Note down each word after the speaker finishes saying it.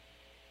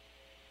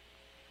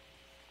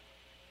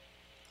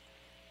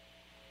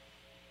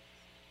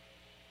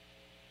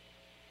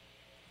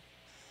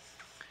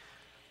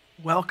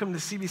Welcome to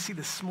CBC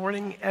this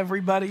morning,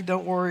 everybody.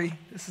 Don't worry,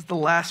 this is the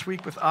last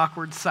week with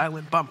awkward,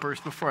 silent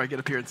bumpers before I get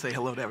up here and say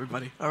hello to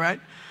everybody, all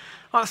right?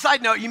 On a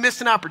side note, you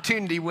missed an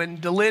opportunity when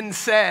Delynn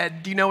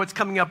said, do you know what's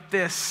coming up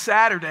this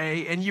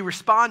Saturday? And you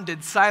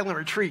responded, silent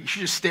retreat.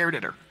 You just stared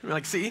at her. You're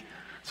like, see?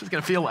 That's what it's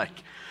going to feel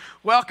like.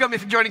 Welcome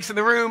if you're joining us in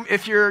the room.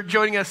 If you're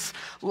joining us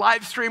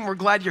live stream, we're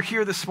glad you're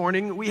here this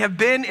morning. We have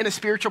been in a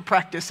spiritual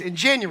practice in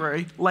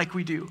January like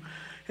we do.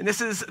 And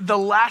this is the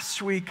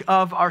last week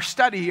of our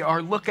study,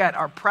 our look at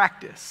our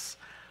practice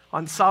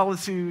on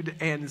solitude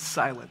and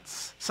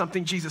silence,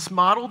 something Jesus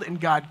modeled and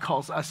God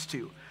calls us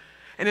to.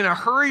 And in a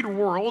hurried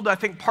world, I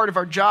think part of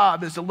our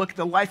job is to look at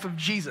the life of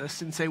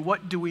Jesus and say,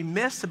 what do we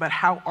miss about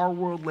how our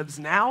world lives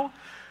now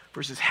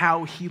versus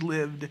how he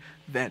lived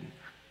then?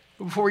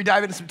 But before we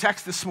dive into some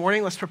text this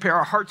morning, let's prepare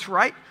our hearts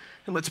right.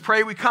 And let's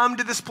pray. We come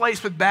to this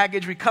place with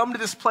baggage. We come to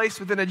this place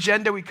with an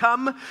agenda. We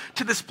come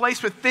to this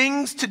place with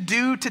things to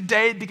do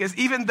today because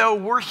even though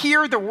we're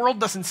here, the world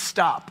doesn't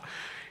stop.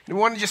 And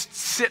we want to just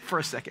sit for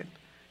a second.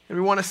 And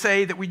we want to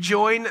say that we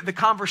join the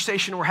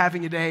conversation we're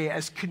having today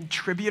as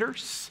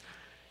contributors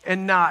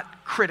and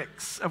not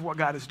critics of what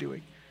God is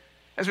doing.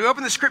 As we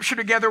open the scripture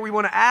together, we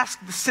want to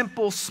ask the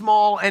simple,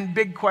 small, and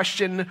big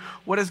question,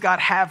 what does God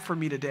have for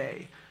me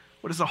today?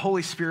 What does the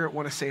Holy Spirit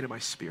want to say to my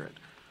spirit?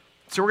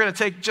 So we're going to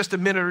take just a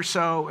minute or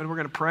so and we're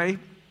going to pray.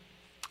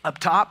 Up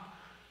top,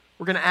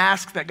 we're going to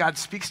ask that God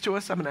speaks to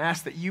us. I'm going to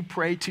ask that you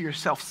pray to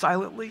yourself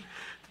silently,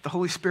 that the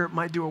Holy Spirit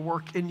might do a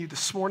work in you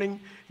this morning.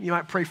 You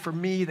might pray for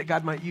me that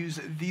God might use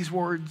these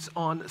words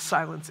on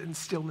silence and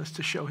stillness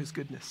to show his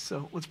goodness.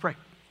 So let's pray.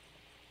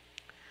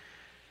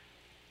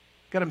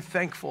 God, I'm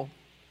thankful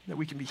that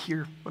we can be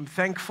here. I'm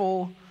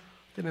thankful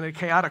that in a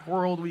chaotic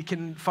world we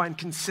can find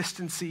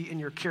consistency in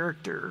your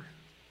character.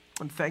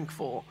 I'm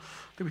thankful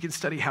that we can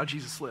study how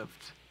Jesus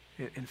lived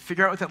and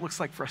figure out what that looks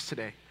like for us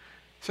today.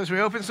 So as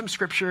we open some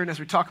scripture and as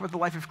we talk about the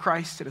life of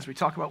Christ and as we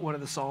talk about one of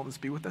the Psalms,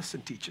 be with us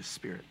and teach us,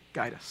 Spirit.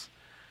 Guide us.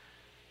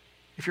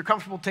 If you're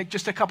comfortable, take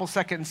just a couple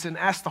seconds and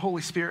ask the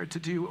Holy Spirit to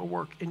do a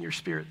work in your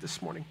spirit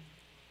this morning.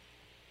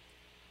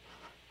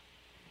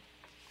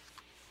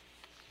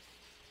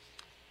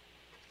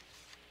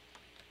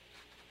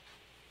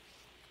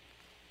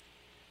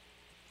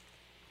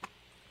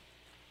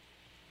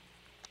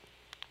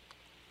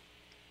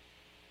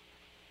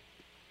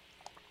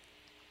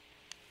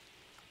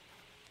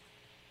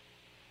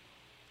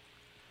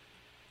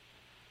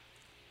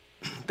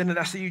 Then I'd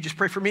ask that you just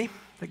pray for me,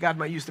 that God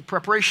might use the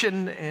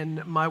preparation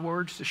and my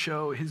words to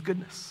show his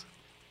goodness.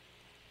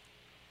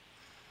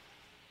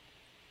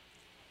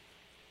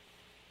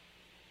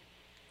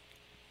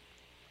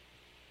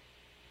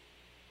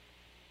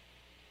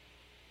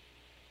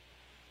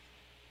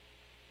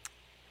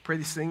 Pray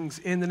these things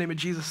in the name of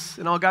Jesus.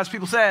 And all God's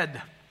people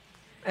said,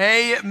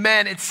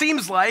 amen. It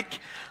seems like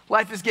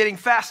life is getting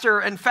faster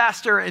and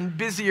faster and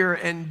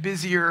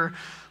busier.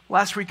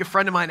 Last week, a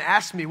friend of mine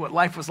asked me what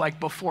life was like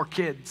before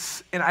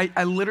kids, and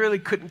I literally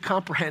couldn't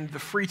comprehend the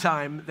free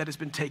time that has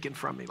been taken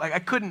from me. Like, I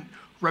couldn't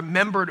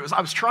remember it.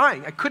 I was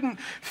trying. I couldn't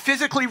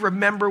physically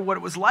remember what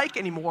it was like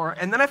anymore,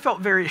 and then I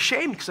felt very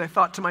ashamed because I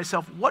thought to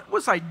myself, what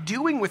was I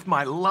doing with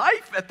my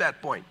life at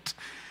that point?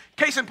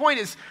 Case in point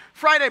is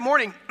Friday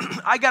morning,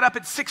 I got up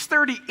at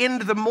 6:30 in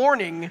the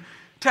morning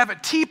to have a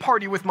tea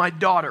party with my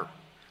daughter.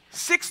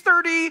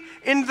 6:30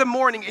 in the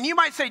morning. And you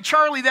might say,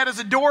 Charlie, that is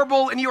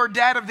adorable and you are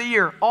dad of the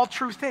year. All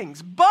true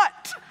things.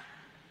 But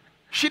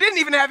she didn't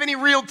even have any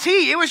real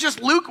tea. It was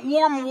just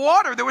lukewarm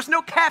water. There was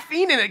no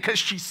caffeine in it because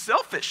she's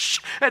selfish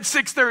at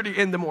 6:30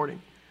 in the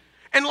morning.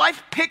 And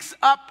life picks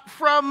up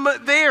from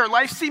there.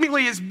 Life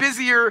seemingly is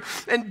busier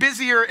and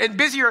busier and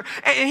busier.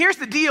 And here's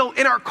the deal.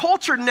 In our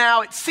culture now,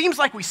 it seems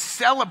like we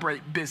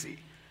celebrate busy.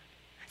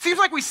 It seems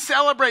like we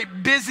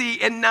celebrate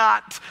busy and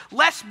not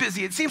less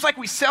busy. It seems like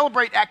we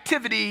celebrate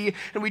activity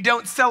and we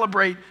don't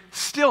celebrate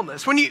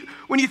stillness. When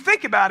you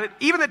think about it,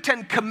 even the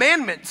 10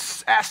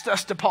 Commandments asked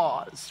us to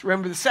pause,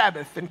 remember the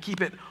Sabbath, and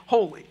keep it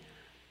holy.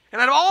 And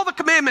out of all the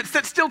commandments,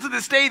 that's still to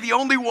this day the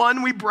only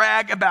one we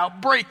brag about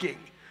breaking.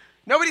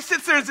 Nobody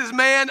sits there and says,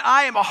 man,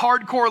 I am a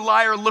hardcore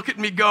liar, look at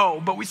me go.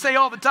 But we say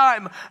all the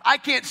time, I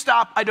can't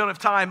stop, I don't have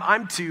time,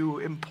 I'm too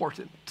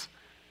important.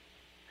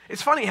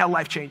 It's funny how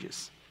life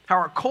changes. How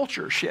our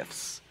culture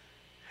shifts.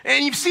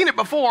 And you've seen it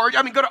before.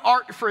 I mean, go to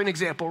art for an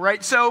example,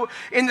 right? So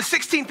in the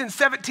 16th and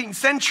 17th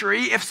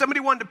century, if somebody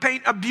wanted to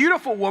paint a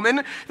beautiful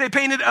woman, they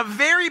painted a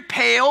very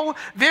pale,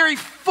 very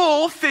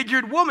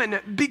full-figured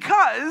woman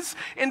because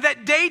in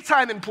that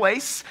daytime and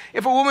place,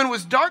 if a woman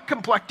was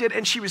dark-complected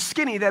and she was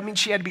skinny, that means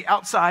she had to be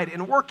outside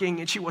and working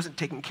and she wasn't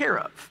taken care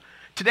of.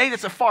 Today,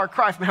 that's a far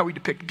cry from how we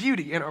depict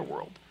beauty in our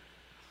world.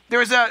 There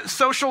was a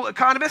social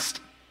economist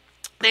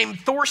named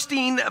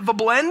Thorstein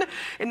Veblen.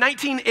 In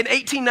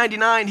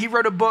 1899, he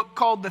wrote a book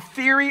called The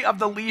Theory of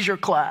the Leisure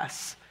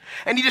Class.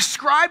 And he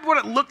described what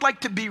it looked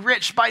like to be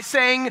rich by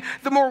saying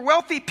the more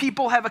wealthy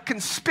people have a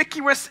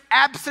conspicuous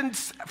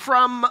absence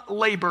from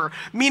labor,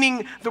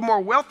 meaning the more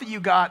wealthy you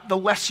got, the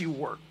less you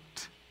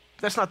worked.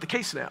 But that's not the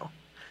case now.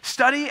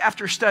 Study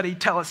after study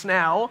tell us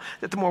now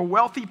that the more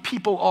wealthy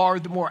people are,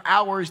 the more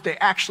hours they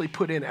actually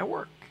put in at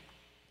work.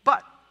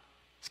 But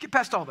let's get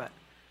past all that.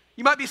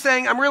 You might be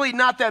saying, I'm really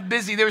not that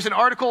busy. There was an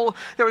article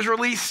that was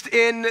released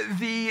in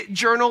the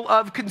Journal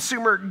of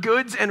Consumer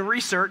Goods and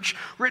Research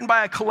written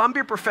by a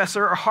Columbia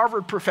professor, a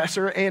Harvard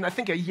professor, and I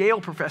think a Yale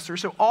professor,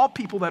 so all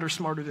people that are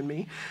smarter than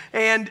me.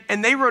 And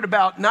they wrote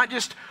about not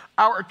just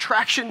our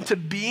attraction to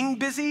being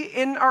busy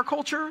in our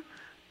culture,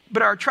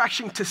 but our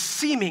attraction to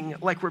seeming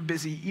like we're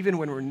busy even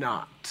when we're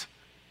not.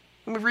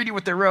 Let me read you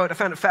what they wrote. I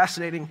found it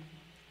fascinating.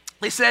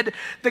 They said,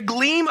 the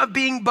gleam of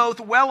being both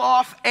well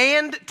off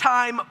and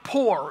time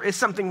poor is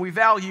something we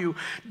value,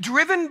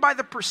 driven by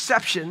the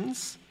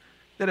perceptions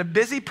that a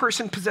busy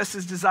person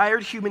possesses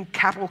desired human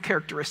capital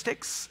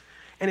characteristics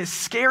and is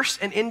scarce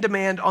and in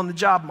demand on the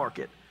job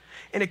market.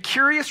 In a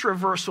curious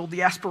reversal, the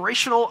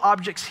aspirational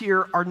objects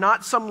here are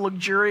not some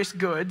luxurious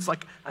goods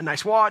like a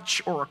nice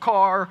watch or a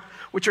car,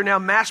 which are now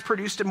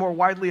mass-produced and more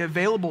widely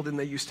available than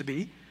they used to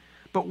be,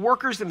 but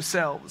workers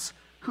themselves,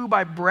 who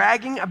by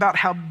bragging about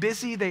how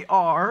busy they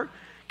are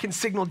can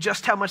signal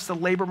just how much the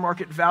labor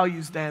market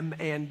values them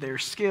and their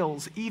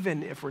skills.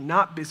 Even if we're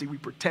not busy, we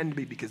pretend to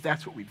be because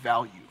that's what we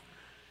value.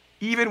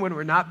 Even when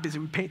we're not busy,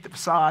 we paint the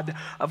facade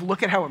of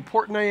look at how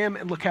important I am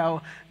and look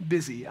how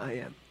busy I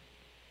am.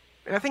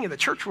 And I think in the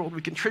church world,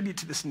 we contribute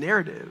to this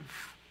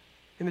narrative.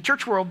 In the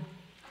church world,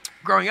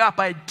 growing up,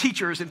 I had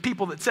teachers and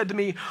people that said to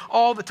me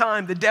all the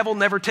time, the devil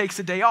never takes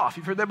a day off.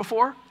 You've heard that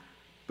before?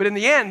 But in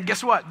the end,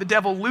 guess what? The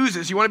devil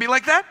loses. You want to be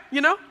like that?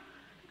 You know?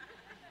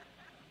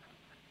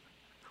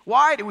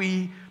 Why do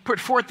we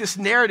put forth this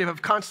narrative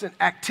of constant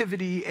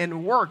activity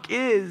and work?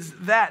 Is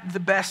that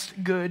the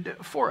best good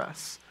for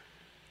us?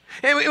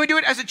 And we do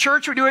it as a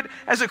church, we do it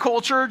as a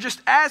culture. Just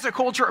as a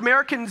culture,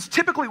 Americans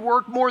typically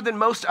work more than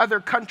most other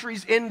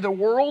countries in the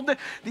world.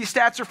 These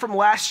stats are from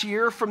last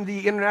year from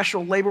the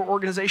International Labor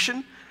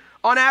Organization.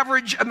 On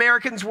average,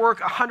 Americans work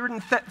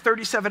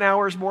 137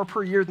 hours more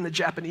per year than the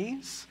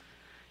Japanese,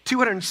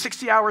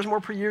 260 hours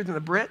more per year than the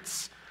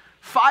Brits,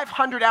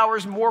 500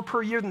 hours more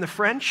per year than the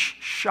French.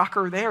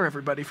 Shocker there,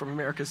 everybody from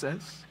America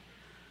says.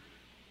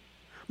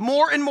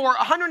 More and more,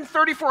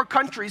 134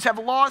 countries have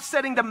laws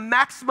setting the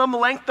maximum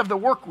length of the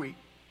work week.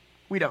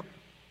 We don't,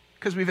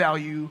 because we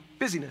value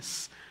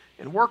busyness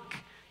and work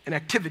and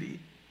activity.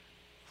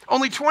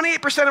 Only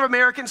 28% of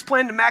Americans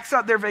plan to max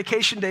out their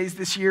vacation days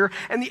this year,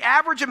 and the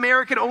average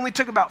American only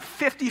took about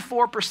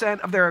 54%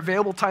 of their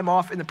available time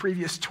off in the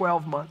previous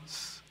 12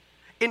 months.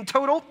 In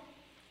total,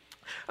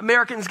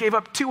 Americans gave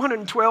up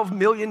 212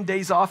 million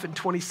days off in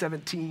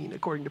 2017,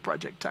 according to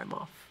Project Time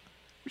Off.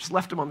 We just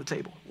left them on the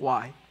table.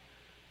 Why?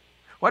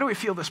 Why do we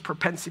feel this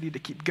propensity to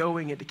keep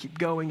going and to keep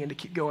going and to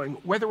keep going?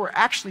 Whether we're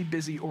actually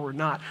busy or we're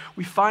not,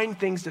 we find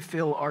things to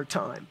fill our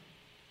time.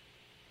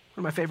 One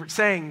of my favorite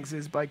sayings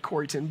is by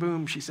Corrie ten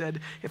Boom. She said,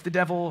 if the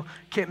devil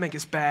can't make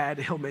us bad,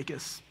 he'll make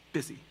us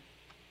busy.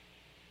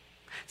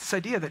 It's this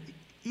idea that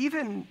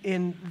even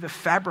in the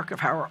fabric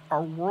of how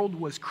our world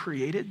was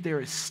created,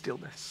 there is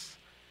stillness.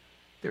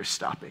 There's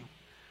stopping.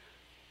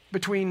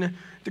 Between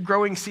the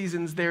growing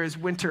seasons, there is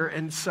winter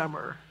and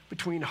summer.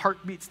 Between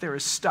heartbeats, there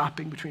is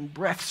stopping. Between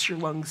breaths, your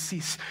lungs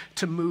cease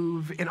to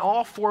move. In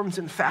all forms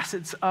and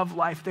facets of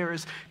life, there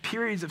is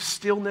periods of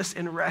stillness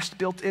and rest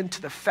built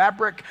into the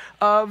fabric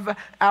of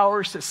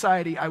our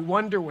society. I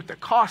wonder what the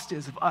cost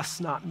is of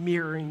us not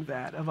mirroring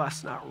that, of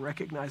us not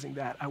recognizing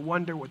that. I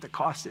wonder what the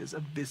cost is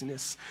of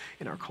business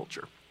in our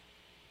culture.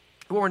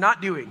 What we're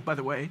not doing, by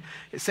the way,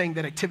 is saying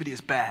that activity is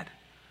bad.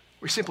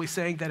 We're simply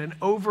saying that an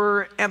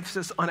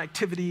overemphasis on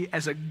activity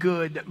as a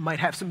good might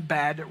have some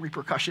bad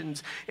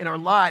repercussions in our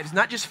lives,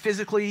 not just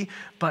physically,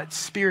 but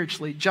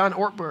spiritually. John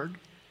Ortberg,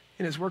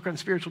 in his work on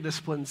spiritual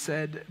discipline,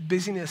 said,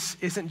 busyness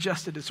isn't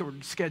just a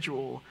disordered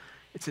schedule,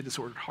 it's a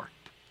disordered heart.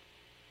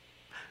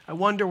 I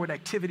wonder what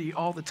activity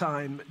all the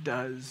time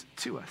does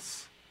to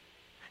us.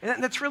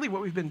 And that's really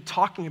what we've been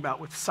talking about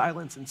with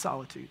silence and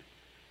solitude.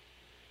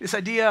 This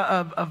idea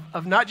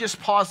of not just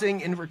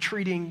pausing and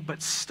retreating,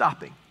 but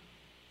stopping.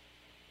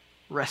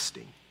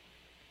 Resting,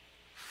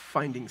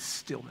 finding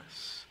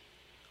stillness.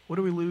 What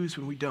do we lose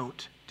when we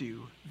don't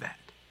do that?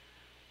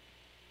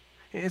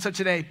 And so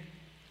today,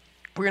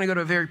 we're going to go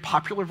to a very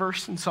popular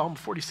verse in Psalm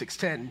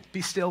 46:10.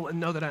 Be still and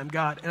know that I am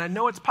God. And I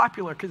know it's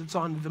popular because it's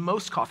on the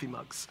most coffee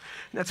mugs.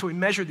 And that's how we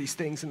measure these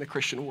things in the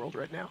Christian world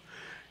right now.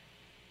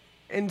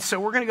 And so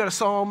we're going to go to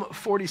Psalm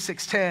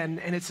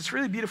 46:10, and it's this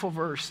really beautiful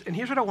verse. And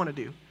here's what I want to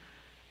do.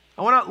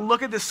 I want to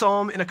look at this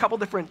psalm in a couple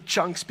different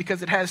chunks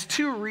because it has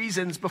two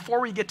reasons before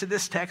we get to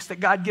this text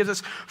that God gives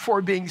us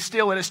for being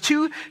still. It has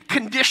two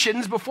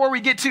conditions before we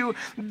get to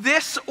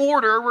this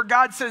order where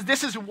God says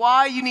this is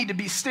why you need to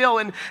be still.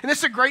 And this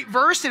is a great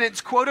verse, and it's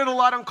quoted a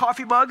lot on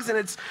coffee mugs,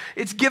 and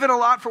it's given a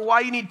lot for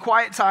why you need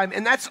quiet time,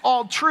 and that's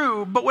all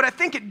true. But what I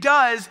think it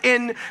does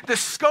in the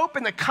scope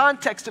and the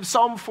context of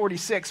Psalm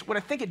 46, what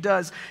I think it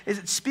does is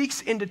it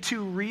speaks into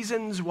two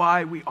reasons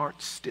why we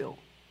aren't still.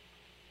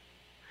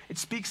 It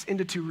speaks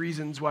into two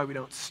reasons why we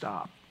don't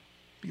stop,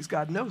 because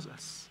God knows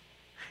us.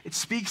 It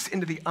speaks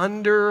into the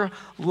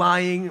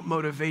underlying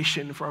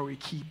motivation for why we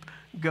keep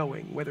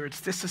going, whether it's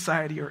this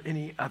society or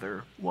any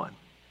other one.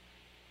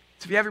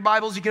 So if you have your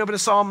Bibles, you can open to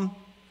Psalm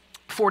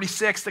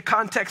 46. The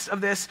context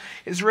of this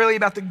is really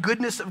about the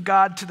goodness of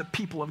God to the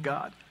people of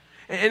God.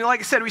 And like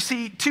I said, we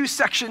see two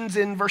sections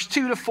in verse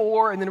 2 to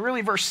 4, and then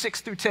really verse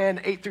 6 through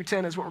 10, 8 through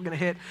 10 is what we're going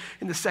to hit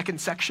in the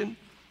second section.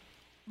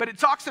 But it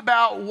talks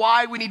about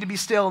why we need to be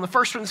still. And the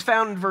first one's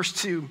found in verse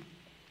 2.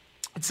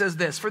 It says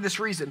this: "For this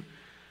reason,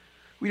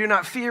 we do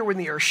not fear when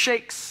the earth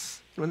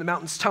shakes, and when the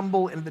mountains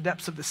tumble into the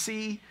depths of the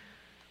sea,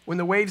 when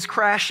the waves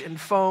crash and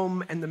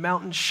foam and the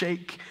mountains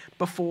shake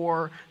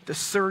before the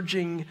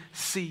surging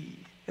sea."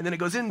 And then it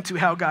goes into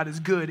how God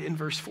is good in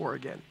verse 4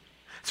 again.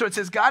 So it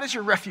says, God is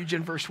your refuge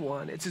in verse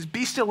 1. It says,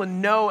 be still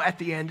and know at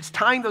the end. It's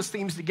tying those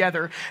themes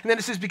together. And then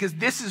it says, because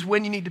this is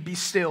when you need to be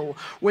still.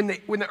 When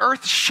the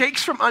earth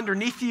shakes from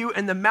underneath you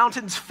and the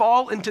mountains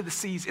fall into the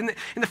seas. In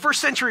the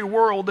first century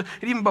world,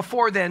 and even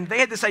before then, they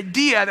had this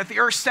idea that the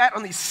earth sat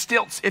on these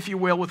stilts, if you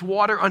will, with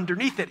water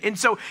underneath it. And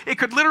so it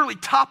could literally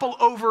topple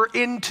over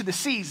into the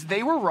seas.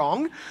 They were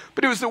wrong,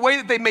 but it was the way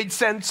that they made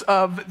sense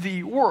of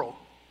the world.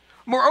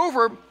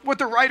 Moreover, what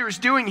the writer is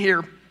doing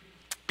here,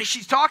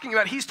 he's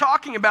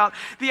talking about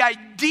the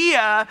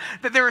idea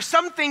that there are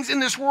some things in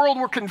this world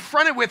we're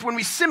confronted with when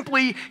we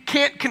simply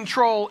can't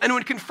control. And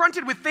when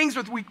confronted with things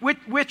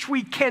which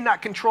we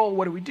cannot control,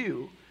 what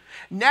do?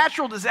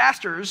 Natural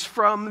disasters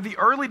from the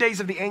early days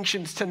of the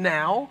ancients to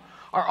now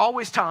are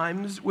always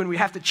times when we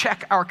have to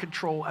check our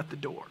control at the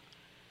door.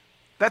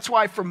 That's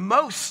why for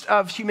most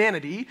of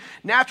humanity,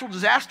 natural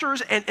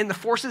disasters and the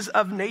forces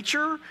of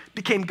nature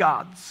became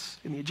gods.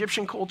 In the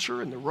Egyptian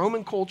culture, in the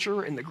Roman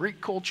culture, in the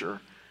Greek culture,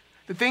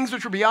 the things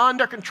which were beyond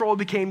our control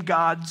became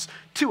gods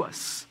to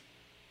us.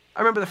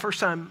 I remember the first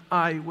time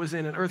I was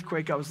in an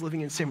earthquake. I was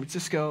living in San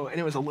Francisco, and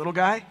it was a little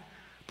guy.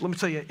 But let me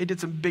tell you, it did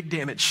some big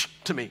damage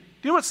to me. Do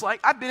you know what it's like?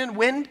 I've been in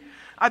wind.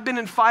 I've been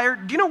in fire.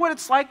 Do you know what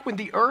it's like when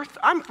the earth,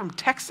 I'm from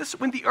Texas,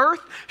 when the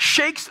earth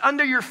shakes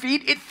under your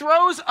feet? It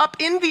throws up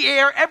in the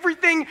air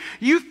everything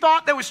you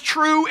thought that was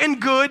true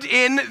and good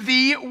in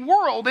the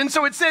world. And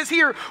so it says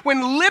here,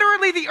 when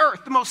literally the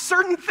earth, the most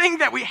certain thing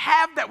that we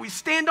have, that we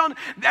stand on,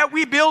 that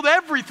we build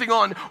everything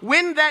on,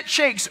 when that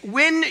shakes,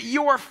 when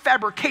your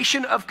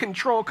fabrication of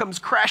control comes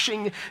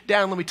crashing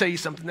down, let me tell you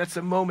something. That's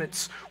the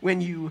moments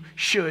when you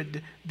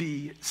should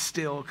be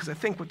still. Because I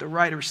think what the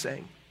writer's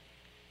saying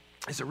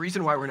is the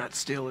reason why we're not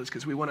still is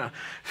because we want to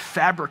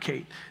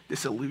fabricate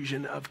this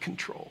illusion of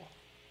control.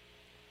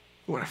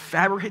 We want to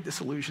fabricate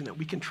this illusion that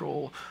we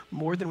control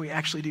more than we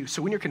actually do.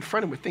 So when you're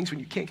confronted with things when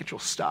you can't control,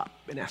 stop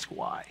and ask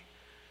why.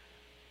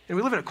 And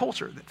we live in a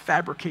culture that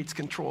fabricates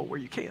control where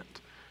you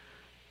can't.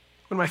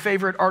 One of my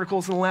favorite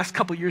articles in the last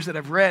couple of years that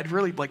I've read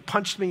really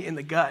punched me in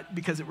the gut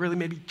because it really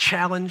made me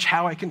challenge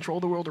how I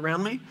control the world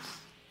around me.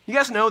 You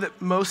guys know that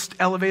most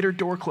elevator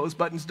door close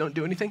buttons don't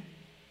do anything?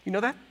 You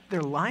know that?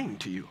 They're lying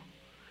to you.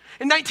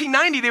 In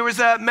 1990, there was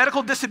a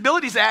Medical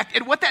Disabilities Act,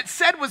 and what that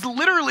said was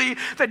literally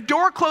that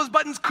door close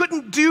buttons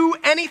couldn't do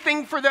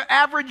anything for the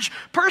average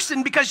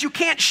person because you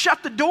can't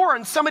shut the door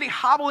on somebody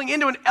hobbling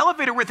into an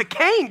elevator with a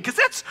cane because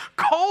that's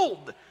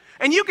cold.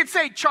 And you could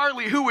say,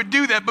 Charlie, who would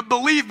do that? But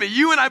believe me,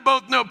 you and I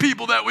both know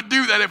people that would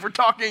do that if we're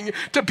talking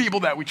to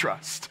people that we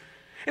trust.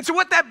 And so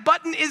what that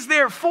button is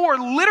there for,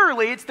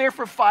 literally, it's there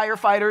for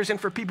firefighters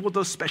and for people with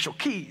those special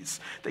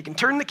keys. They can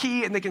turn the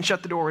key and they can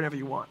shut the door whenever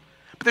you want.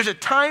 But there's a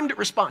timed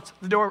response.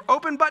 The door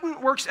open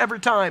button works every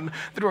time.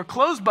 The door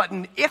close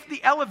button, if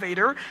the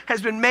elevator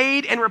has been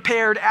made and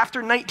repaired after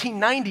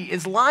 1990,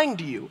 is lying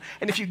to you.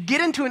 And if you get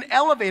into an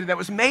elevator that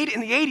was made in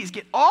the 80s,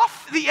 get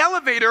off the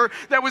elevator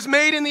that was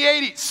made in the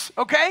 80s,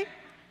 okay?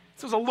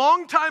 This was a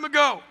long time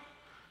ago.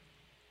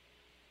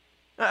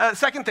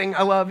 Second thing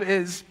I love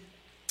is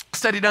a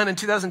study done in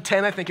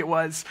 2010, I think it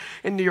was,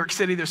 in New York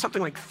City. There's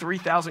something like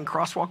 3,000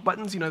 crosswalk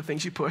buttons, you know, the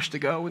things you push to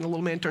go when the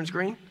little man turns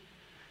green.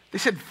 They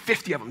said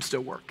 50 of them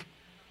still work.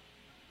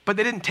 But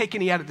they didn't take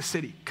any out of the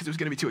city because it was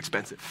going to be too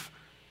expensive.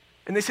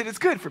 And they said it's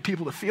good for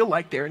people to feel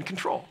like they're in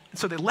control. And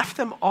so they left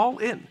them all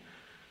in.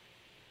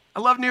 I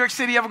love New York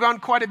City. I've gone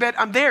quite a bit.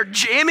 I'm there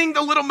jamming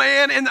the little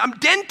man and I'm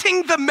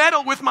denting the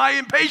metal with my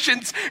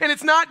impatience and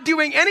it's not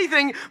doing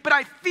anything, but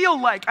I feel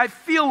like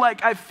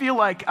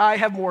I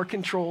have more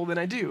control than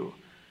I do.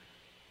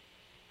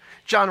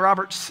 John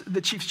Roberts,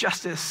 the Chief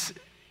Justice,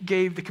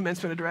 gave the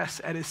commencement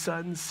address at his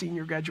son's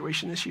senior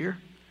graduation this year.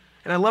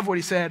 And I love what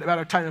he said about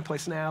our time and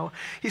place now.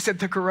 He said,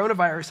 the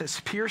coronavirus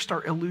has pierced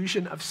our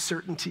illusion of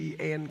certainty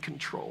and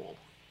control.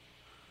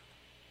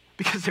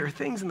 Because there are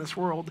things in this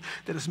world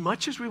that as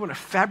much as we want to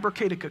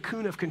fabricate a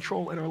cocoon of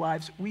control in our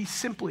lives, we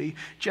simply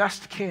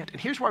just can't. And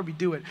here's why we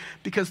do it.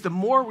 Because the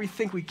more we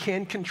think we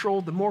can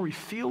control, the more we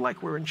feel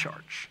like we're in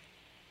charge.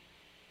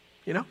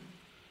 You know?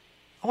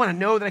 I want to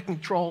know that I can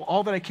control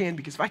all that I can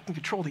because if I can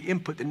control the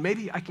input, then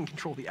maybe I can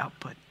control the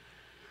output.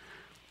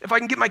 If I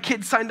can get my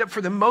kids signed up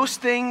for the most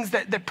things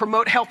that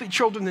promote healthy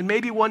children, then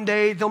maybe one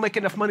day they'll make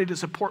enough money to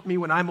support me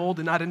when I'm old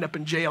and not end up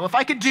in jail. If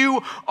I could do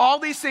all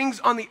these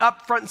things on the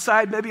upfront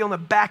side, maybe on the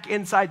back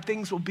end side,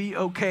 things will be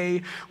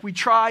okay. We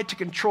try to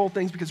control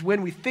things because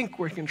when we think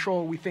we're in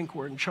control, we think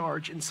we're in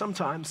charge. And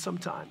sometimes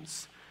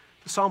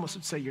The psalmist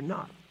would say, you're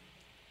not.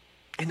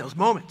 In those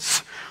moments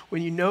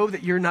when you know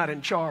that you're not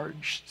in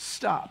charge,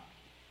 stop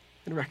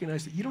and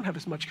recognize that you don't have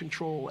as much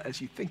control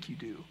as you think you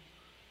do.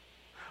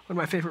 One of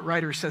my favorite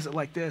writers says it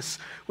like this: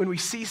 when we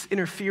cease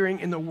interfering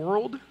in the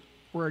world,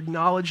 we're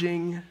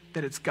acknowledging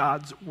that it's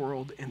God's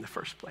world in the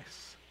first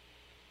place.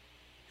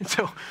 And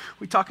so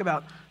we talk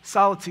about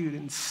solitude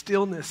and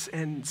stillness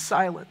and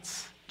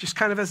silence. Just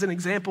kind of as an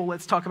example,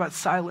 let's talk about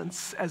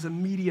silence as a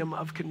medium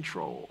of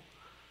control.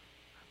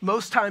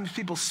 Most times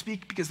people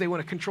speak because they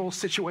want to control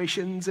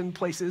situations and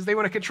places. They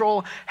want to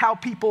control how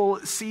people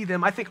see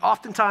them. I think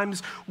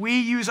oftentimes we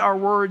use our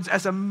words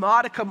as a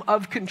modicum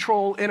of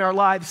control in our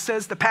lives,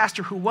 says the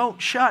pastor who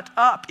won't shut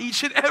up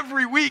each and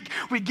every week.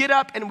 We get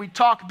up and we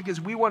talk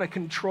because we want to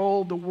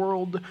control the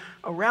world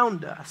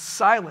around us.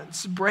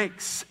 Silence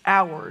breaks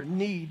our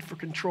need for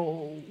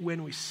control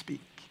when we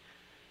speak.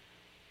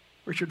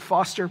 Richard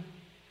Foster,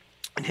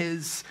 in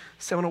his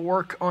seminal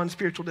work on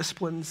spiritual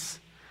disciplines,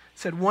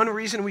 said one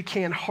reason we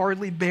can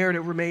hardly bear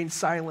to remain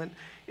silent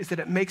is that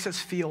it makes us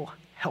feel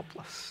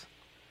helpless.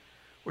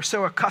 We're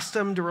so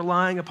accustomed to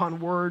relying upon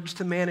words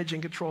to manage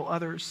and control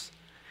others.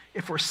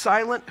 If we're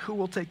silent, who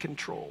will take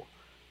control?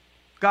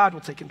 God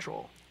will take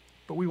control,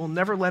 but we will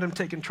never let him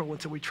take control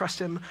until we trust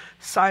him.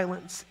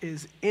 Silence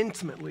is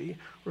intimately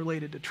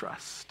related to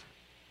trust.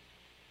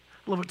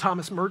 I love what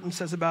Thomas Merton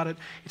says about it.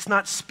 It's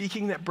not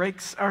speaking that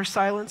breaks our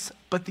silence,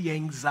 but the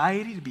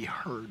anxiety to be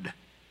heard.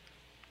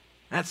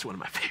 That's one of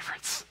my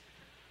favorites.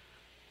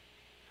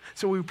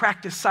 So we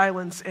practice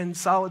silence and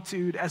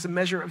solitude as a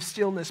measure of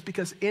stillness,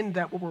 because in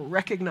that what we're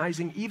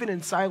recognizing, even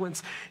in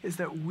silence, is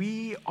that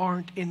we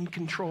aren't in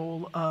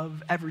control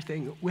of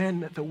everything.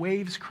 When the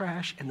waves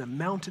crash and the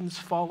mountains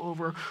fall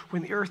over,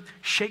 when the earth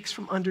shakes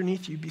from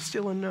underneath you, be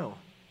still and know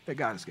that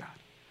God is God.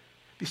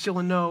 Be still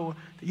and know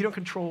that you don't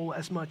control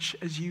as much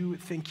as you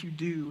think you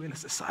do in a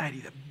society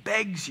that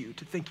begs you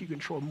to think you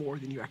control more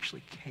than you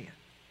actually can.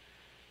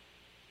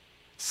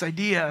 This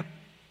idea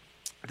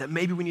that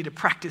maybe we need to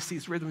practice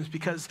these rhythms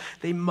because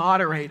they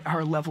moderate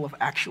our level of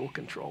actual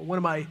control. One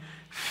of my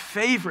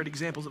favorite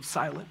examples of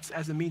silence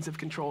as a means of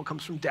control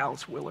comes from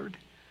Dallas Willard.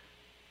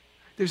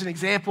 There's an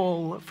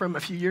example from a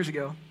few years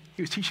ago.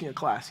 He was teaching a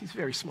class. He's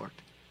very smart.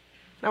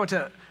 And I went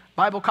to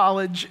Bible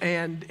college,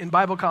 and in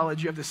Bible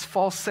college, you have this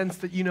false sense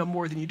that you know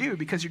more than you do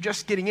because you're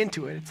just getting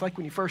into it. It's like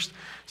when you first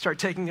start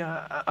taking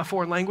a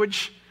foreign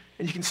language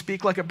and you can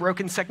speak like a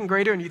broken second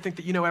grader and you think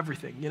that you know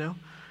everything, you know?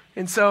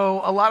 And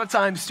so a lot of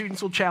times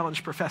students will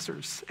challenge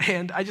professors.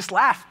 And I just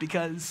laugh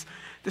because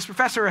this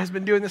professor has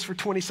been doing this for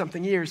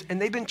 20-something years,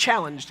 and they've been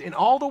challenged in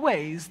all the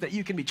ways that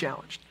you can be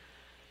challenged.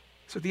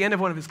 So at the end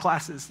of one of his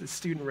classes, this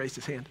student raised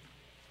his hand,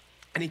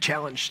 and he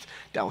challenged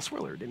Dallas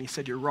Willard, and he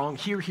said, "You're wrong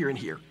here, here, and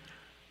here."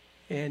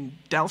 And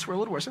Dallas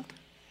Willard wasn't.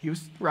 He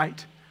was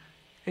right.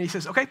 And he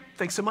says, "Okay,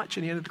 thanks so much,"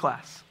 and he ended the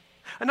class.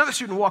 Another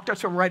student walked up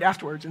to him right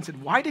afterwards and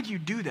said, "Why did you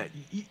do that?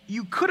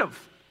 You could have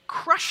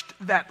crushed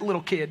that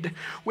little kid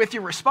with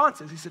your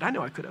responses." He said, "I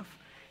know I could have."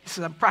 He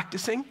said, "I'm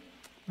practicing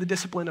the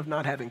discipline of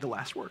not having the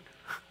last word,"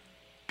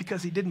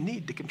 because he didn't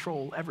need to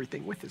control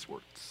everything with his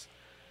words.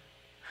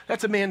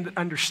 That's a man that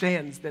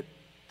understands that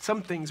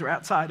some things are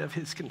outside of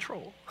his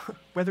control,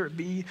 whether it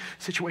be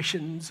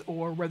situations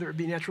or whether it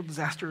be natural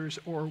disasters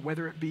or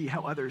whether it be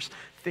how others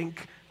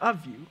think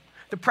of you.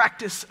 The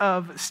practice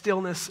of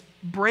stillness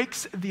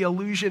breaks the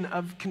illusion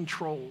of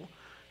control,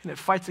 and it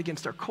fights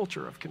against our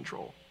culture of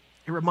control.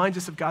 It reminds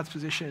us of God's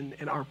position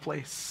and our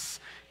place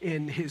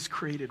in his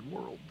created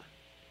world.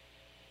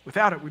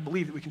 Without it, we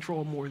believe that we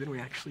control more than we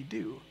actually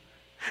do.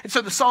 And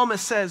so the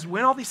psalmist says,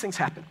 when all these things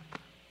happen,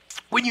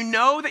 when you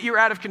know that you're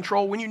out of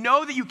control, when you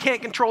know that you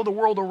can't control the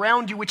world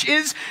around you, which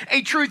is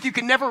a truth you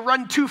can never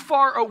run too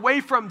far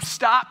away from,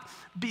 stop,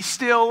 be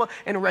still,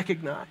 and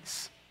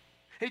recognize.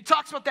 And he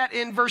talks about that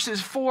in verses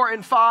 4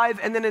 and 5,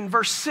 and then in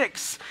verse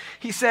 6,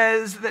 he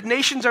says that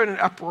nations are in an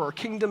uproar,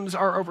 kingdoms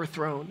are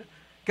overthrown.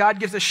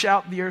 God gives a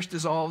shout, the earth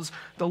dissolves.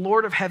 The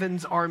Lord of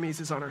heaven's armies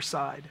is on our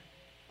side.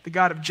 The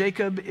God of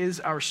Jacob is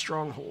our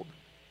stronghold.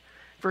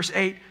 Verse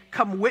 8,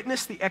 come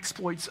witness the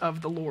exploits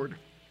of the Lord,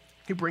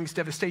 who brings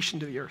devastation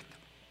to the earth.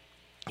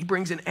 He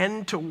brings an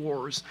end to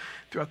wars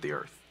throughout the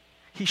earth.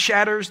 He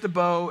shatters the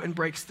bow and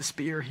breaks the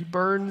spear. He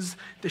burns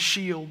the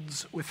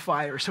shields with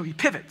fire. So he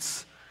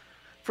pivots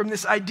from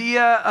this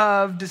idea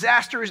of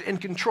disasters and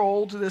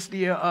control to this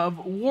idea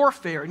of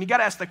warfare. And you got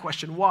to ask the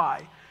question,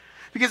 why?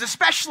 Because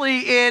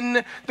especially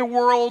in the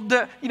world,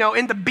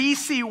 in the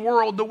BC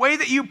world, the way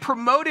that you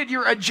promoted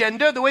your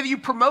agenda, the way that you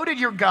promoted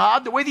your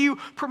God, the way that you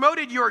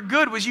promoted your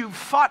good was you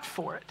fought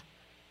for it.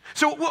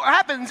 So what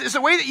happens is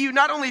the way that you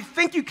not only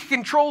think you can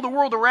control the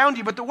world around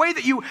you, but the way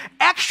that you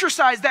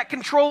exercise that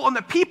control on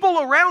the people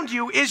around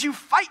you is you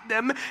fight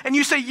them and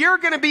you say, you're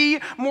going to be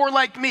more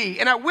like me.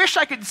 And I wish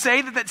I could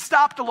say that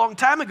stopped a long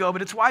time ago,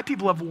 but it's why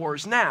people have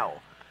wars now.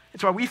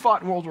 It's why we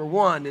fought in World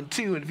War I and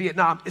II and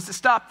Vietnam, is to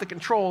stop the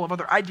control of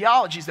other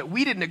ideologies that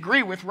we didn't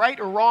agree with, right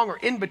or wrong or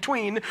in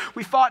between.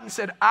 We fought and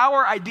said,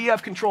 our idea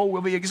of control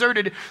will be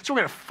exerted, so we're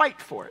going to fight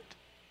for it.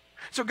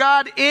 So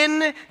God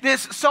in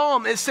this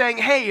psalm is saying,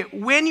 hey,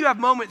 when you have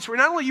moments where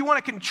not only you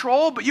want to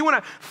control, but you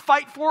want to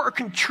fight for or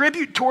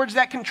contribute towards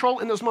that control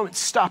in those moments,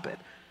 stop it.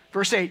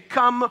 Verse 8,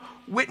 come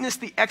witness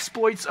the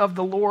exploits of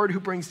the Lord who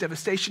brings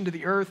devastation to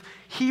the earth.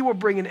 He will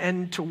bring an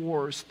end to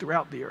wars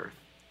throughout the earth.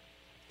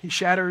 He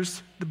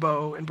shatters the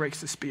bow and breaks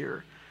the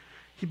spear.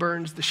 He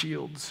burns the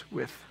shields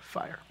with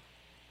fire.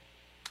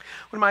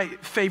 One of my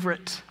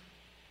favorite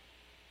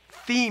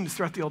themes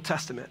throughout the Old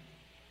Testament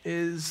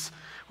is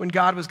when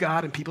God was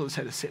God and people just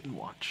had to sit and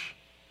watch.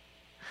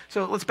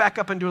 So let's back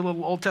up and do a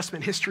little Old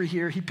Testament history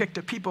here. He picked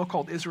a people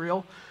called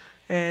Israel,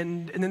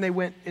 and then they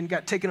went and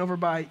got taken over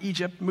by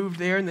Egypt, moved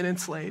there, and then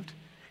enslaved.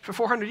 For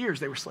 400 years,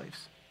 they were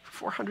slaves. For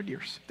 400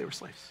 years, they were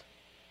slaves.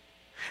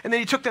 And then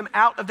he took them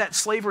out of that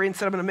slavery and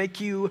said, I'm going to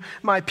make you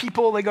my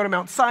people. They go to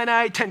Mount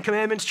Sinai, 10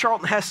 Commandments,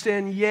 Charlton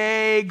Heston,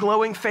 yay,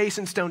 glowing face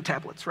and stone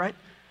tablets, right?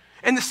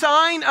 And the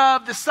sign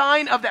of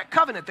that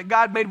covenant that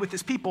God made with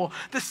his people,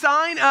 the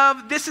sign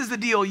of this is the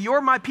deal,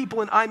 you're my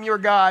people and I'm your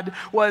God,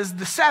 was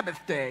the Sabbath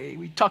day.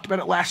 We talked about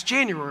it last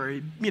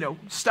January.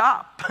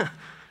 Stop.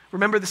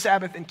 Remember the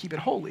Sabbath and keep it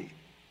holy.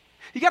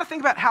 You got to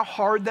think about how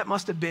hard that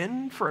must have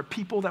been for a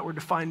people that were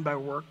defined by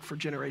work for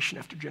generation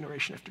after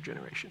generation after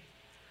generation.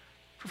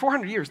 For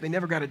 400 years, they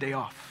never got a day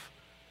off.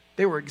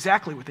 They were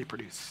exactly what they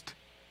produced.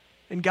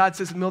 And God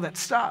says in the middle of that,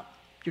 stop.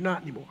 You're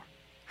not anymore.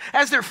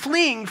 As they're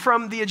fleeing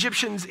from the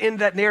Egyptians in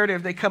that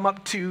narrative, they come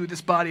up to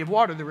this body of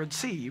water, the Red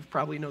Sea. You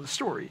probably know the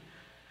story.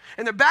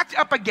 And they're backed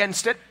up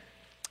against it.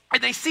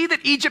 And they see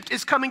that Egypt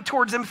is coming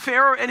towards them,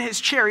 Pharaoh and his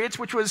chariots,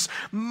 which was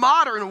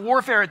modern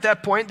warfare at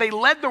that point. They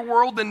led the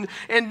world in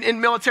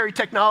military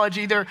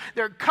technology. They're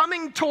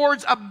coming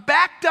towards a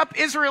backed up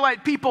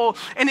Israelite people.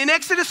 And in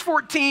Exodus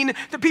 14,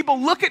 the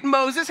people look at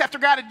Moses after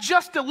God had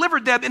just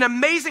delivered them in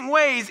amazing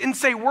ways and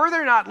say, were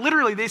there not,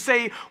 literally, they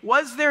say,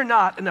 was there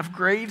not enough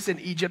graves in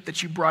Egypt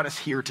that you brought us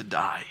here to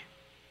die?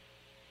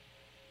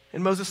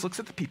 And Moses looks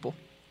at the people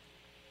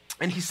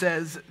and he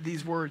says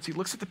these words. He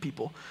looks at the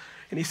people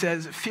and he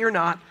says, fear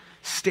not,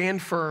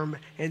 stand firm,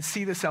 and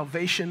see the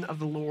salvation of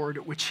the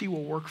Lord, which he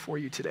will work for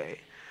you today.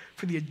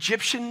 For the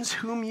Egyptians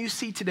whom you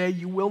see today,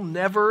 you will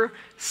never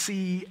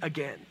see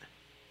again.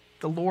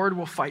 The Lord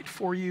will fight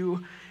for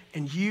you,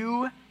 and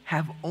you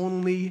have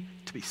only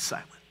to be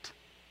silent.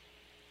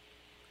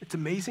 It's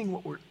amazing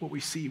what we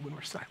see when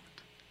we're silent.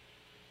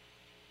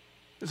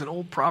 There's an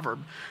old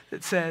proverb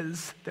that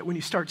says that when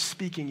you start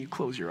speaking, you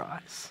close your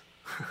eyes.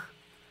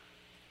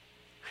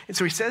 And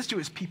so he says to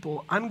his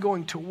people, I'm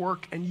going to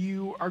work and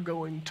you are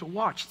going to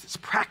watch. It's this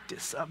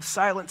practice of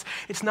silence.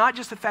 It's not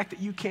just the fact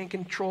that you can't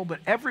control, but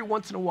every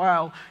once in a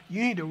while,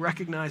 you need to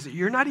recognize that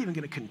you're not even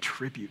going to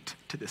contribute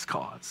to this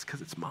cause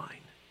because it's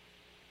mine.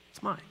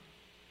 It's mine.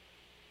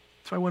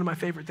 That's why one of my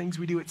favorite things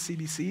we do at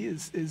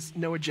CBC is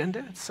no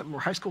agenda. It's something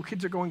where high school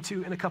kids are going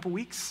to in a couple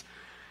weeks.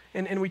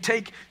 And we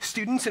take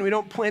students and we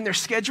don't plan their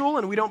schedule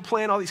and we don't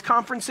plan all these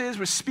conferences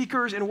with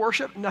speakers and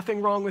worship.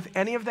 Nothing wrong with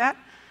any of that.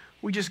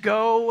 We just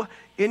go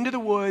into the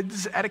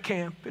woods at a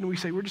camp and we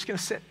say, we're just going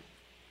to sit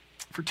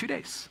for 2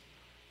 days.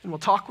 And we'll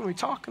talk when we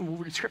talk and we'll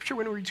read scripture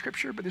when we read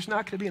scripture, but there's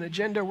not going to be an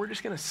agenda. We're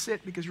just going to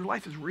sit because your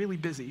life is really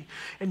busy.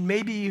 And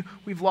maybe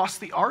we've lost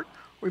the art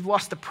or we've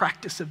lost the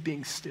practice of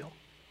being still.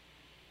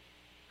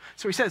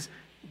 So he says,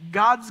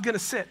 God's going to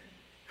sit,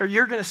 or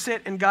you're going to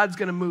sit and God's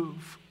going to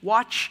move.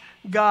 Watch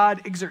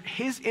God exert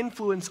his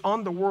influence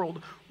on the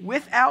world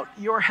without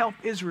your help,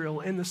 Israel,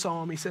 in the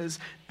psalm. He says,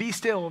 be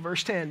still,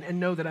 verse 10, and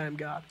know that I am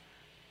God.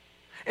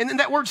 And then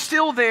that word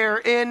still there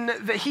in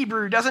the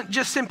Hebrew doesn't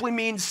just simply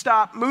mean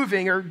stop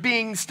moving or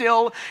being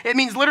still. It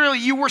means literally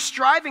you were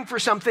striving for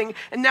something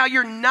and now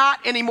you're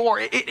not anymore.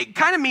 It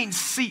kind of means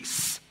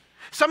cease.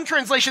 Some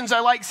translations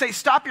I like say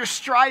stop your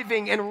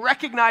striving and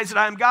recognize that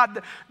I am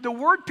God. The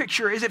word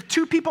picture is if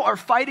two people are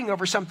fighting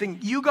over something,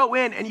 you go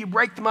in and you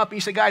break them up and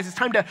you say, guys, it's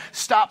time to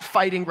stop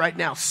fighting right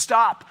now.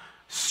 Stop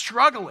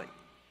struggling.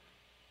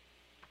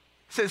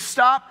 It says,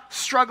 stop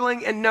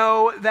struggling and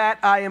know that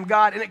I am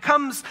God. And it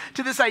comes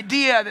to this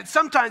idea that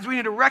sometimes we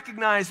need to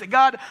recognize that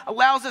God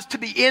allows us to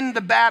be in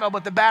the battle,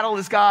 but the battle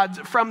is God's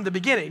from the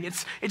beginning.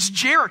 It's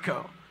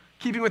Jericho,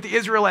 keeping with the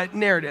Israelite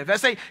narrative.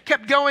 As they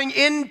kept going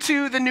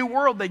into the new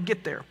world, they'd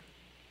get there.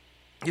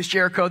 It's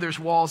Jericho, there's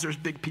walls, there's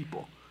big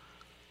people.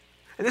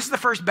 And this is the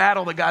first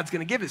battle that God's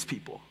going to give his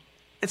people.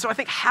 And so I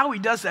think how he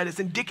does that is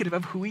indicative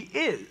of who he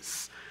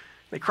is.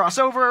 They cross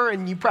over,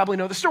 and you probably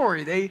know the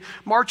story. They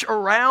march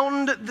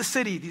around the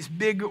city, these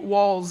big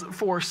walls,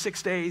 for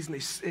 6 days,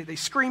 and they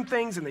scream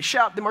things, and they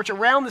shout. They march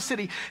around the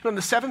city, and on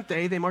the seventh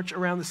day, they march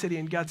around the city,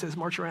 and God says,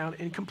 march around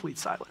in complete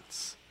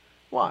silence.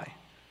 Why?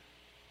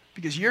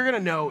 Because you're going to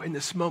know in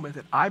this moment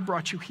that I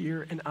brought you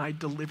here, and I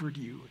delivered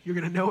you. You're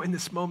going to know in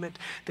this moment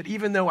that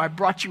even though I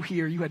brought you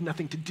here, you had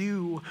nothing to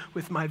do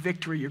with my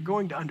victory. You're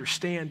going to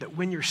understand that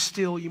when you're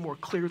still, you more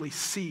clearly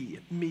see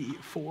me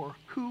for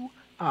who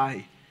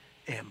I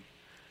am.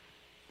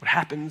 What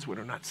happens when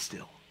we're not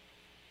still?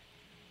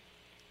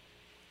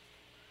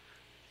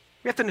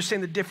 We have to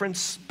understand the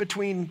difference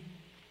between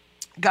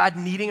God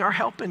needing our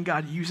help and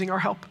God using our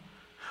help.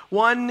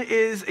 One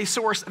is a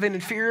source of an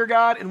inferior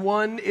God, and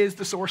one is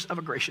the source of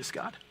a gracious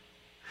God.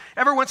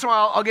 Every once in a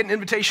while, I'll get an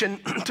invitation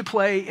to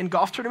play in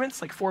golf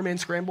tournaments, like 4-man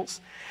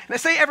scrambles. And I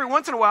say every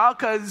once in a while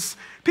because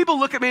people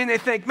look at me and they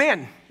think,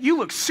 man, you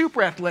look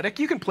super athletic.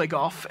 You can play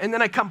golf. And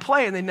then I come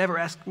play and they never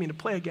ask me to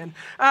play again.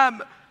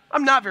 I'm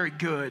not very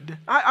good.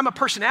 I'm a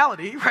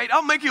personality, right?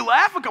 I'll make you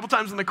laugh a couple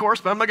times in the course,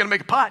 but I'm not going to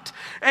make a putt.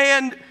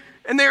 And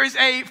there is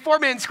a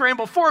 4-man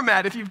scramble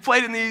format. If you've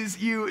played in these,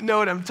 you know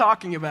what I'm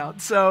talking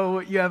about. So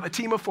you have a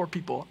team of 4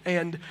 people,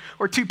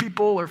 or 2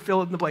 people, or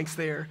fill in the blanks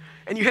there.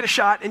 And you hit a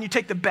shot, and you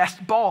take the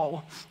best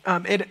ball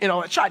in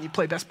all that shot, and you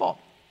play best ball.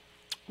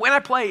 When I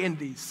play in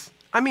these,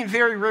 I mean,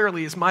 very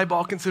rarely is my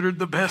ball considered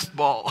the best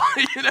ball,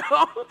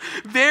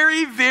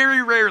 Very,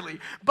 very rarely.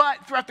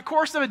 But throughout the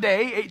course of a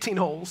day, 18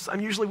 holes,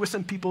 I'm usually with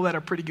some people that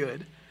are pretty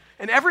good.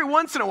 And every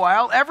once in a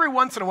while,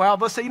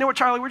 they'll say, you know what,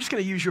 Charlie, we're just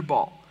going to use your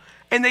ball.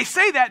 And they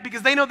say that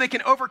because they know they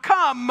can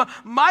overcome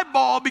my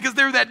ball because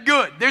they're that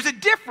good. There's a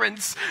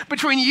difference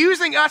between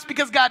using us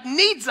because God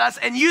needs us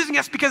and using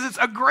us because it's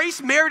a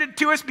grace merited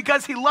to us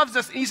because he loves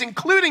us and he's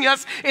including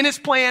us in his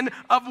plan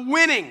of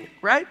winning,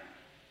 right?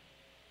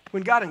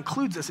 When God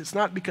includes us, it's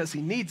not because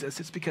he needs us,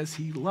 it's because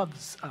he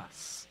loves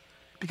us,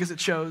 because it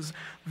shows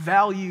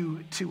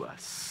value to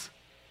us.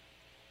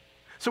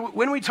 So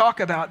when we talk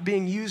about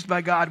being used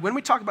by God, when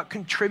we talk about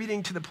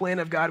contributing to the plan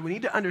of God, we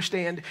need to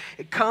understand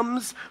it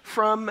comes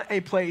from a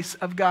place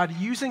of God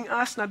using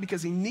us, not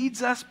because he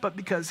needs us, but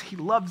because he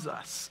loves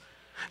us.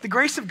 The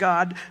grace of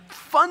God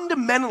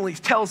fundamentally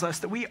tells us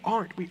that we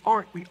aren't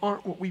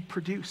what we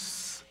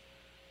produce.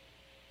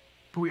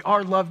 But we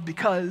are loved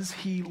because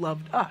he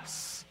loved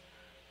us.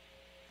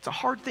 It's a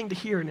hard thing to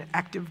hear in an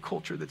active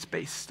culture that's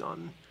based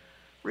on,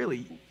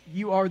 really,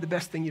 you are the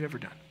best thing you've ever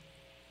done.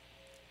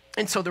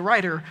 And so the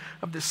writer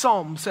of this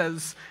psalm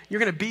says, you're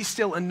going to be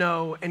still and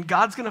know, and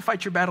God's going to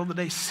fight your battle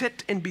today.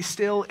 Sit and be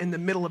still in the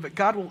middle of it.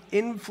 God will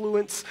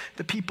influence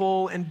the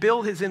people and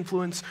build his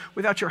influence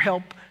without your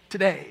help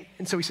today.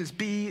 And so he says,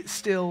 be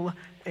still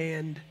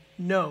and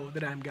know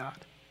that I'm God.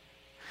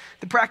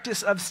 The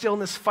practice of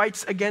stillness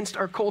fights against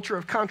our culture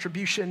of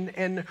contribution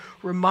and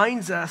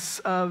reminds us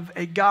of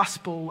a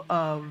gospel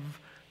of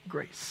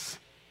grace.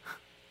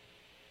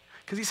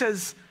 Because he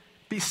says,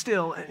 be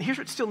still. And here's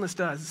what stillness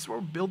does. This is what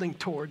we're building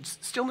towards.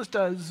 Stillness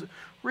does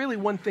really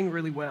one thing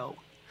really well.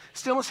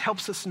 Stillness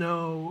helps us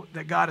know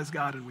that God is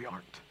God and we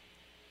aren't.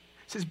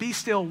 It says, be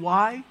still.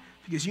 Why?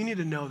 Because you need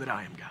to know that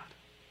I am God.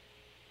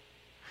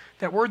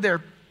 That word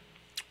there,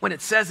 when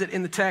it says it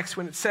in the text,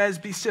 when it says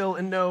be still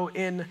and know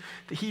in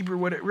the Hebrew,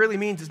 what it really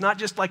means is not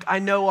just like I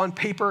know on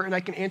paper and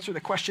I can answer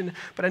the question,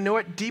 but I know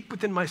it deep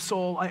within my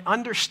soul. I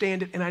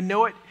understand it and I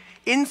know it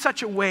in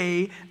such a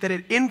way that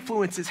it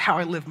influences how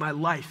I live my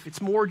life.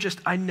 It's more just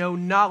I know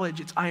knowledge,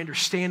 it's I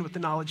understand what the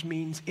knowledge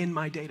means in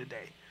my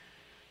day-to-day.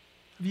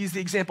 I've used the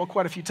example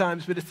quite a few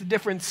times, but it's the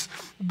difference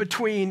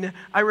between,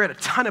 I read a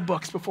ton of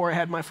books before I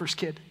had my first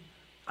kid.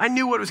 I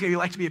knew what it was going to be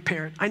like to be a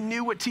parent. I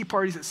knew what tea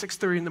parties at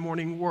 6:30 in the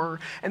morning were,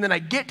 and then I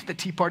get to the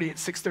tea party at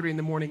 6:30 in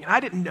the morning, and I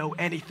didn't know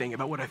anything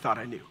about what I thought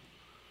I knew.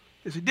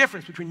 There's a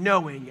difference between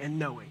knowing and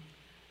knowing.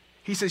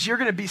 He says, you're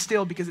going to be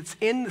still because it's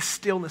in the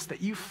stillness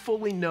that you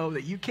fully know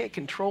that you can't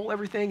control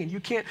everything and you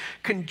can't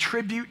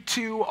contribute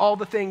to all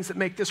the things that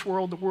make this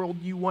world the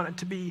world you want it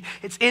to be.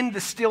 It's in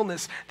the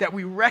stillness that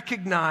we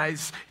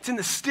recognize, it's in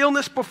the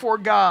stillness before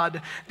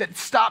God that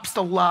stops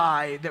the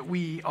lie that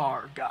we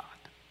are God.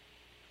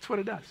 That's what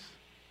it does.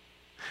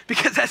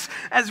 Because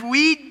as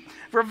we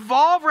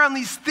revolve around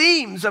these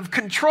themes of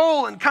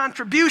control and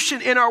contribution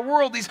in our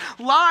world, these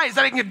lies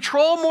that I can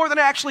control more than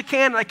I actually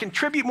can and I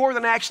contribute more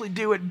than I actually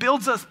do, it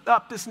builds us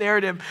up this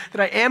narrative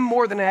that I am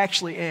more than I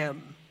actually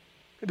am.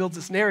 It builds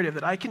this narrative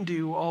that I can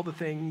do all the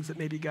things that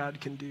maybe God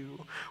can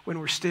do. When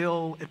we're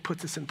still, it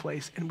puts us in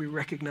place and we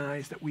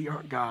recognize that we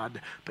aren't God,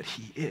 but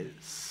he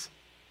is.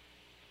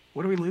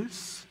 What do we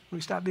lose when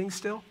we stop being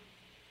still?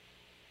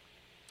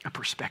 A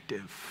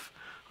perspective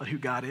on who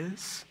God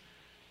is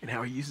and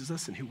how he uses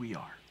us and who we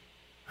are.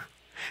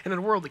 And in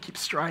a world that keeps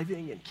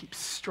striving and keeps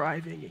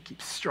striving and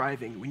keeps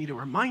striving, we need a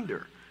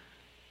reminder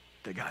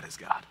that God is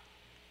God.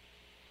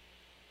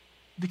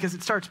 Because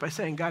it starts by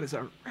saying God is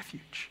our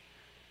refuge.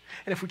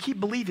 And if we keep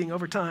believing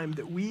over time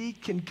that we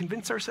can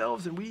convince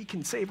ourselves and we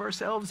can save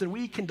ourselves and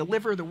we can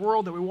deliver the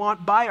world that we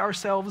want by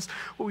ourselves,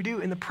 what we do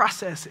in the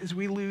process is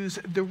we lose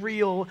the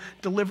real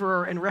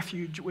deliverer and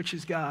refuge, which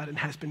is God and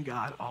has been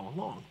God all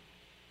along.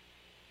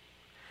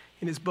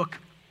 In his book,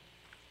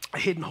 A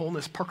Hidden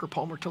Wholeness, Parker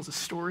Palmer tells a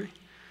story.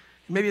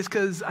 Maybe it's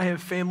because I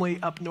have family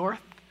up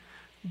north,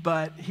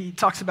 but he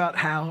talks about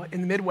how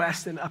in the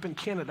Midwest and up in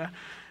Canada,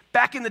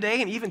 back in the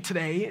day and even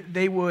today,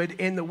 they would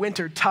in the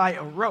winter tie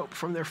a rope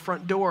from their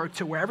front door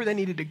to wherever they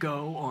needed to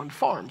go on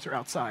farms or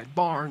outside,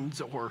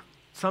 barns or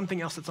something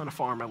else that's on a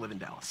farm. I live in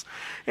Dallas.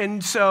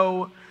 And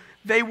so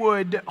they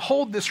would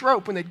hold this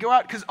rope when they'd go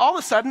out because all of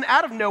a sudden,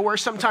 out of nowhere,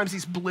 sometimes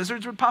these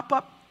blizzards would pop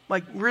up,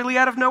 like really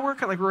out of nowhere,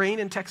 kind of like rain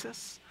in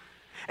Texas.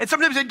 And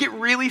sometimes they'd get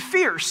really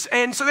fierce.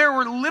 And so there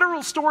were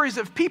literal stories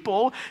of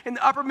people in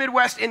the upper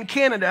Midwest in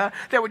Canada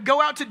that would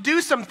go out to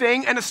do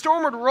something and a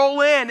storm would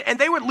roll in and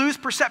they would lose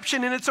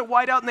perception and it's a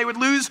whiteout and they would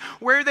lose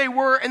where they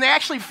were. And they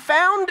actually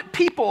found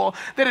people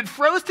that had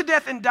froze to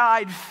death and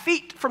died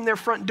feet from their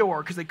front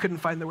door because they couldn't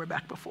find their way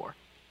back before.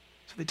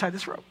 So they tied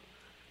this rope.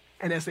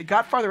 And as they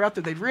got farther out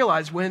there, they'd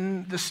realize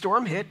when the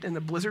storm hit and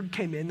the blizzard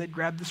came in, they'd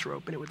grab this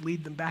rope and it would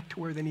lead them back to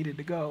where they needed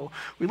to go.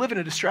 We live in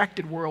a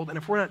distracted world, and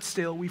if we're not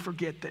still, we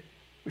forget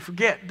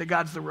that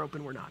God's the rope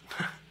and we're not.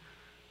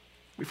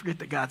 We forget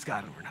that God's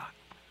God and we're not.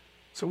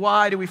 So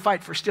why do we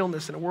fight for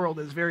stillness in a world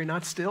that is very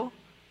not still?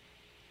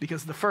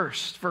 Because the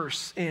first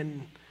verse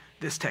in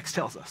this text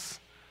tells us,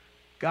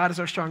 God is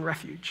our strong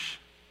refuge.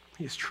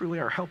 He is truly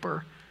our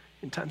helper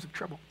in times of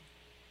trouble.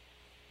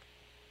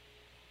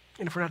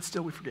 And if we're not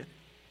still, we forget.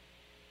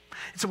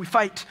 And so we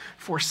fight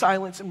for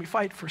silence and we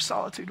fight for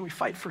solitude and we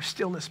fight for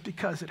stillness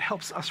because it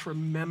helps us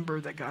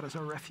remember that God is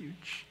our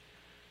refuge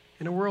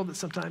in a world that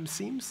sometimes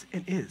seems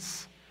and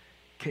is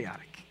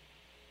chaotic.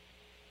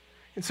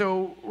 And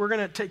so we're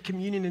going to take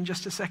communion in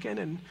just a second,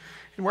 and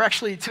we're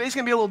actually, today's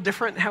going to be a little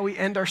different how we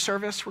end our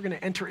service. We're going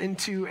to enter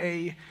into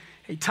a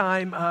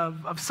time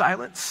of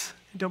silence.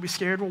 Don't be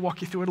scared. We'll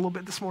walk you through it a little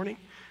bit this morning.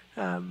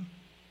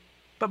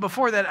 But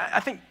before that, I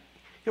think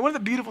one of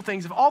the beautiful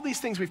things of all these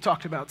things we've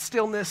talked about,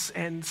 stillness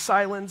and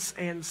silence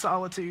and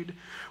solitude,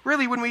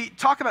 really when we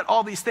talk about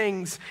all these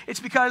things, it's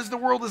because the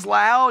world is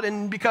loud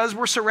and because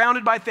we're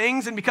surrounded by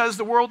things and because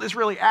the world is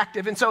really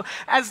active. And so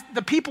as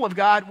the people of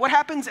God, what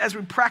happens as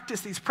we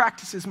practice these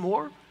practices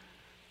more?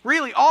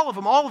 Really, all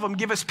of them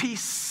give us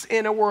peace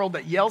in a world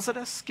that yells at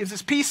us, gives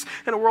us peace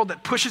in a world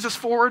that pushes us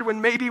forward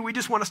when maybe we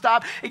just want to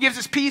stop. It gives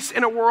us peace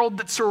in a world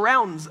that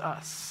surrounds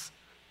us.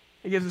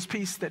 It gives us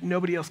peace that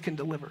nobody else can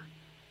deliver.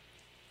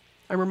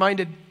 I'm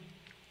reminded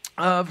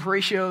of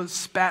Horatio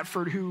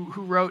Spafford, who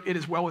wrote "It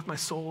Is Well With My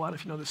Soul." I don't know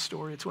if you know this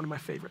story. It's one of my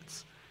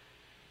favorites.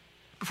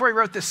 Before he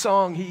wrote this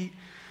song, he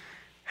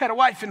had a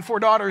wife and 4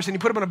 daughters, and he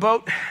put them on a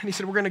boat, and he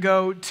said, we're going to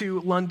go to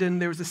London.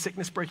 There was a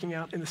sickness breaking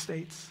out in the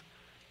States.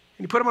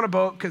 And he put them on a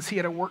boat because he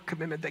had a work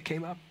commitment that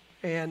came up.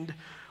 And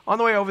on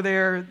the way over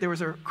there, there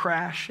was a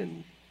crash,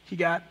 and he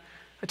got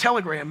a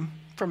telegram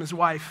from his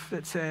wife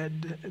that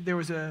said, there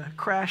was a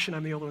crash, and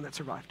I'm the only one that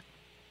survived.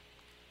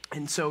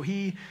 And so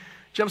he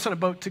jumps on a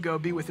boat to go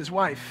be with his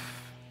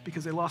wife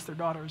because they lost their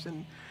daughters.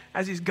 And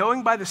as he's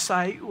going by the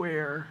site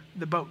where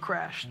the boat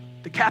crashed,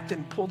 the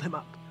captain pulled him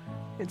up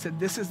and said,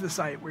 this is the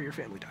site where your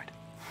family died.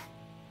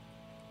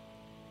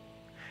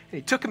 And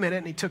he took a minute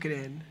and he took it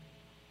in.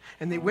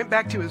 And they went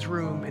back to his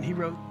room and he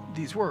wrote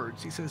these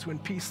words. He says, when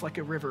peace like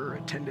a river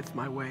attendeth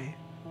my way,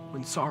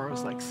 when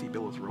sorrows like sea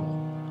billows roll,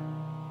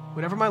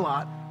 whatever my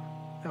lot,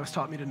 thou hast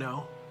taught me to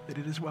know that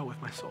it is well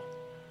with my soul.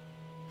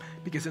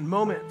 Because in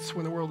moments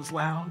when the world is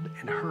loud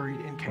and hurried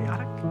and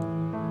chaotic,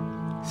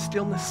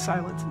 stillness,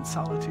 silence, and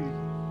solitude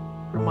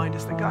remind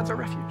us that God's our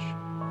refuge.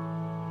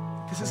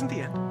 This isn't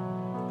the end,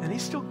 and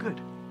he's still good,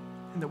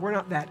 and that we're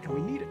not that, and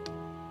we need it.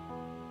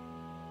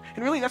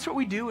 And really, that's what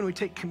we do when we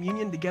take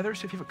communion together.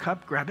 So if you have a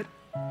cup, grab it.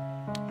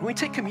 When we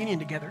take communion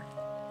together,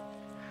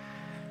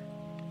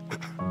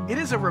 it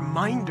is a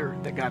reminder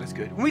that God is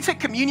good. When we take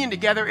communion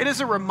together, it is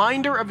a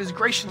reminder of his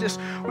graciousness.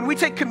 When we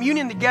take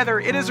communion together,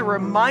 it is a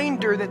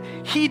reminder that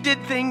he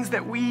did things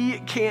that we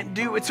can't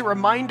do. It's a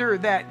reminder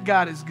that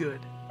God is good.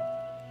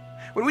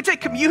 When we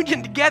take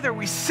communion together,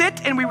 we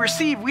sit and we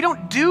receive. We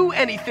don't do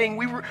anything.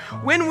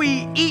 When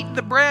we eat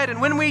the bread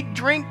and when we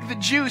drink the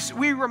juice,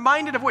 we're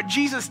reminded of what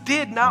Jesus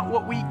did, not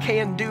what we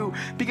can do.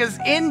 Because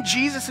in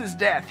Jesus'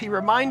 death, he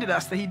reminded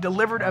us that he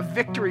delivered a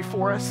victory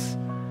for us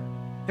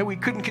that we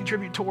couldn't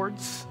contribute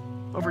towards,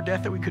 over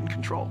death that we couldn't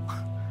control.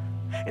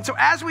 And so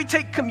as we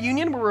take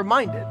communion, we're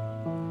reminded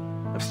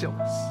of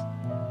stillness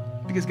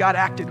because God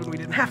acted when we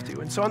didn't have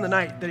to. And so on the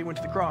night that he went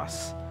to the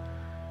cross,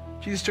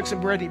 Jesus took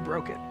some bread and he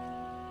broke it.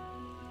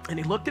 And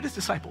he looked at his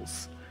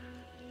disciples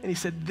and he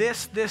said,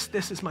 this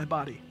is my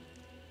body.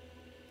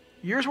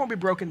 Yours won't be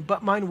broken,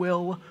 but mine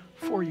will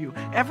for you.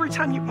 Every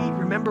time you eat,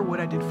 remember what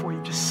I did for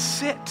you. Just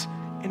sit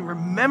and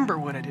remember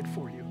what I did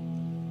for you.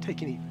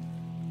 Take and eat.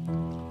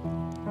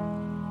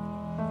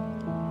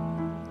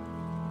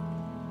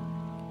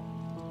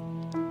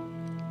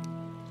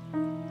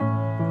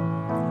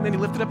 And then he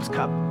lifted up his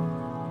cup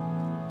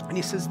and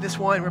he says, this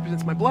wine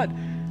represents my blood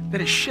that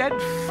is shed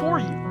for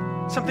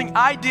you. Something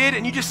I did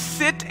and you just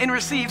sit and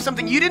receive.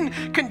 Something you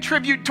didn't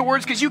contribute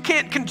towards because you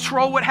can't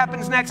control what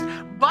happens next,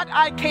 but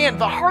I can.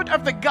 The heart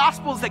of the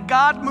gospel is that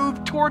God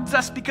moved towards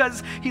us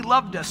because he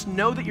loved us.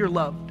 Know that you're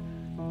loved.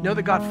 Know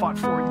that God fought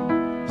for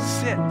you.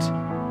 Sit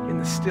in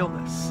the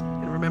stillness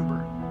and remember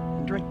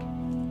and drink.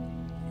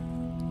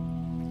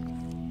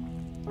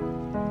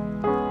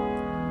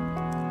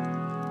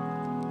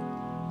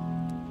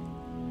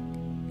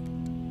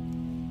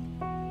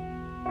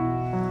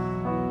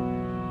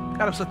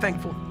 God, I'm so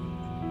thankful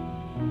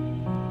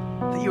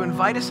that you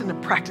invite us into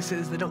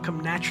practices that don't come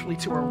naturally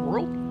to our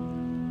world,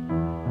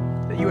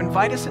 that you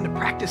invite us into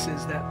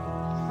practices that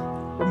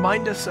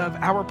remind us of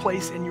our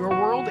place in your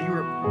world, that you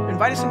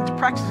invite us into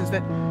practices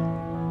that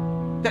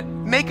that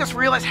make us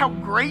realize how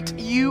great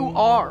you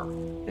are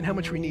and how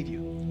much we need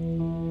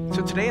you.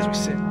 So today as we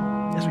sit,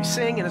 as we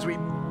sing, and as we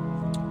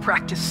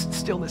practice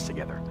stillness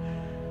together,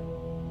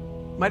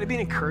 might it be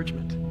an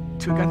encouragement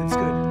to a God that's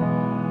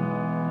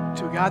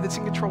good, to a God that's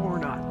in control when we're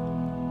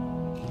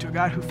not, to a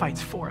God who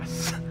fights for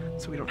us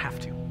so we don't have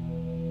to.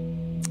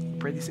 We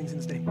pray these things in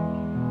his name.